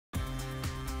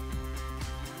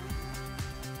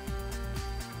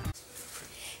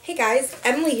Hey guys,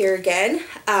 Emily here again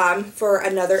for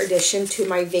another addition to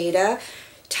my VEDA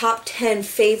top 10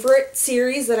 favorite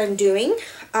series that I'm doing.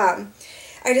 I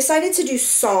decided to do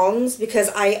songs because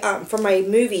for my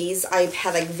movies I've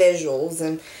had like visuals,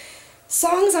 and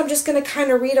songs I'm just going to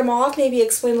kind of read them off, maybe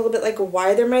explain a little bit like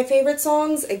why they're my favorite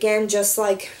songs. Again, just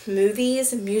like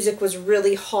movies, music was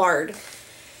really hard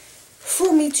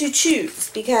for me to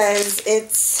choose because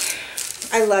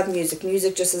I love music.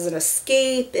 Music just is an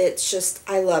escape. It's just,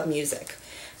 I love music.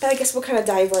 But I guess we'll kind of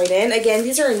dive right in. Again,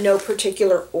 these are in no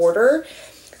particular order.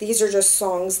 These are just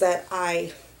songs that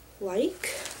I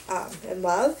like and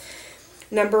love.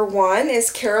 Number 1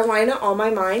 is Carolina on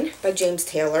My Mind by James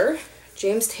Taylor.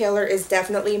 James Taylor is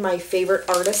definitely my favorite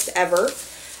artist ever.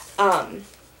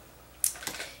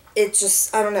 It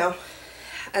just, I don't know.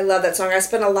 I love that song. I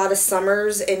spent a lot of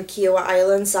summers in Kiowa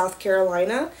Island, South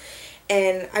Carolina,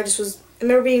 and I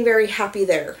remember being very happy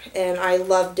there, and I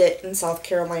loved it in South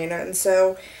Carolina. And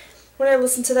so when I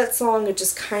listen to that song, it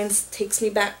just kind of takes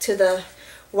me back to the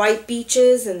white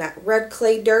beaches and that red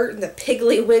clay dirt and the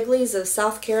piggly wigglies of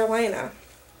South Carolina.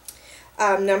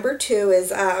 Number 2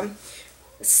 is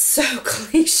so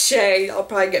cliche, I'll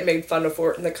probably get made fun of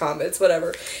for it in the comments,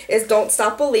 whatever, is Don't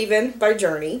Stop Believin' by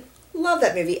Journey. Love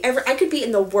that movie. I could be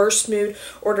in the worst mood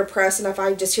or depressed, and if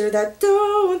I just hear that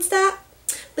Don't Stop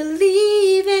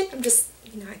Believin', I'm just,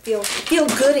 I feel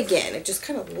good again. It just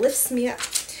kind of lifts me up.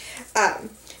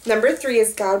 Number 3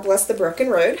 is God Bless the Broken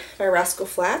Road by Rascal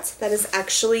Flatts. That is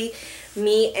actually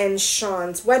me and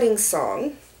Sean's wedding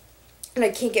song. And I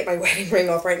can't get my wedding ring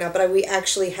off right now, but we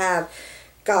actually have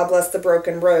God Bless the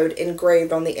Broken Road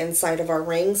engraved on the inside of our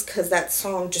rings because that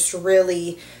song just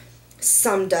really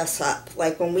summed us up.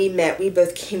 Like when we met, we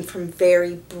both came from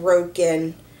very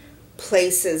broken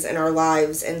places in our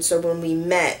lives, and so when we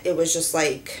met, it was just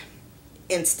like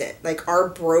instant. Like our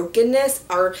brokenness,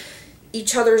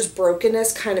 each other's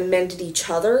brokenness kind of mended each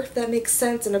other, if that makes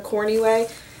sense in a corny way.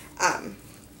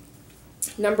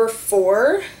 Number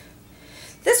 4,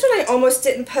 this one I almost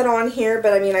didn't put on here,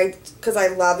 but I mean, because I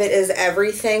love it, is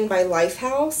Everything by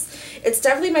Lifehouse. It's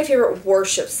definitely my favorite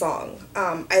worship song.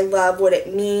 I love what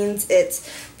it means. It's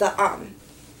the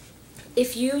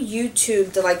if you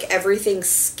YouTube the like Everything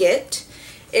skit,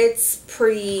 it's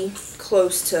pretty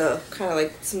close to kind of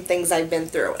like some things I've been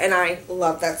through, and I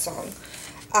love that song.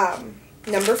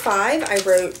 Number 5,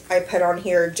 I put on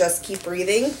here Just Keep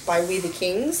Breathing by We the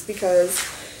Kings, because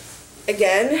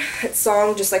again, that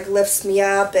song just like lifts me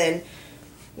up, and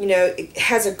you know, it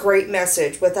has a great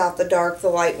message. Without the dark, the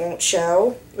light won't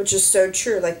show, which is so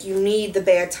true. Like, you need the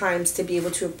bad times to be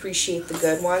able to appreciate the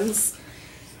good ones.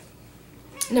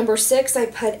 Number 6, I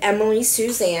put Emily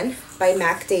Suzanne by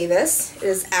Mac Davis. It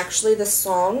is actually the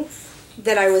song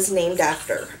that I was named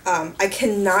after. I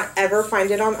cannot ever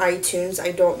find it on iTunes.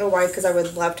 I don't know why, because I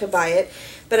would love to buy it,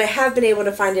 but I have been able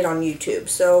to find it on YouTube.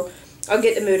 So I'll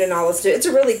get in the mood and I'll listen to it. It's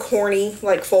a really corny,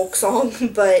 like, folk song,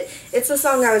 but it's the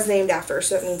song I was named after,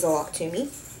 so it means a lot to me.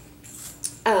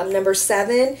 Number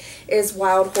 7 is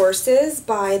Wild Horses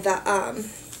by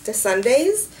the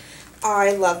Sundays.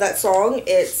 I love that song.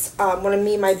 It's one of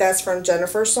me and my best friend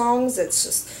Jennifer's songs. It's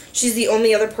just, she's the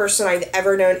only other person I've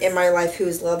ever known in my life who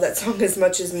has loved that song as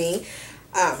much as me.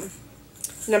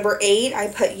 Number 8, I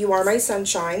put You Are My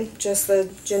Sunshine. Just the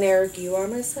generic You Are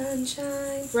My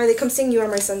Sunshine. Riley, come sing You Are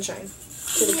My Sunshine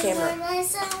to the camera. You are my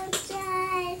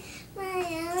sunshine,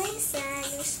 my only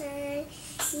sunshine.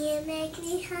 You make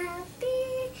me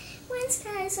happy when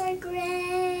skies are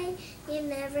gray. You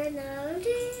never know, do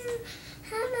you,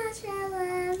 how much I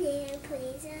love you.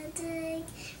 Please don't take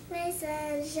my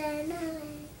sunshine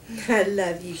away. I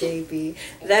love you, baby.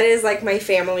 That is like my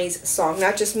family's song.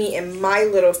 Not just me and my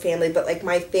little family, but like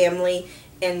my family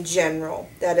in general.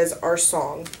 That is our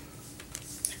song.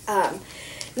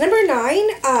 Number 9,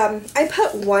 I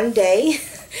put One Day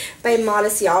by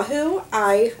Modest Yahoo.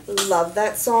 I love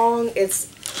that song. It's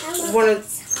one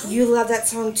of, you love that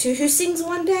song too. Who sings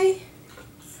One Day?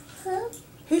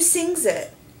 Who sings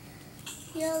it?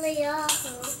 Yoli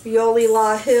Yahoo. Yoli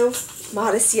Lahu,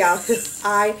 Modest Yahoo.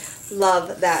 I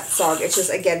love that song. It's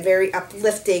just, again, very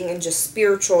uplifting and just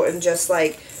spiritual and just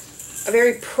like a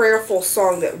very prayerful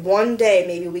song that one day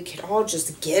maybe we could all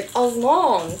just get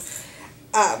along.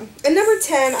 And number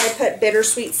 10, I put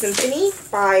Bittersweet Symphony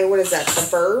by, what is that, The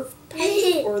Verve?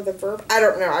 Or The Verve? I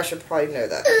don't know. I should probably know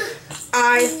that.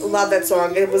 I love that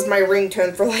song. It was my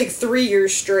ringtone for like 3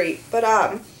 years straight. But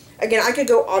again, I could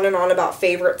go on and on about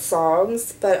favorite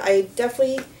songs, but I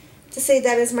definitely, to say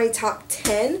that is my top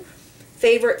 10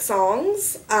 favorite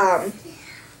songs.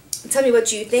 Tell me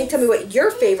what you think. Tell me what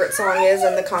your favorite song is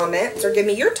in the comments, or give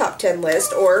me your top 10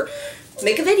 list, or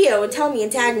make a video and tell me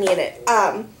and tag me in it.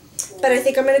 But I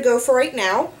think I'm going to go for right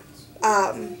now.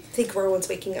 I think Rowan's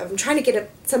waking up. I'm trying to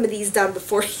get some of these done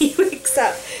before he wakes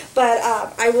up. But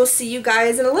I will see you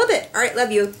guys in a little bit. All right,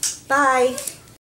 love you. Bye.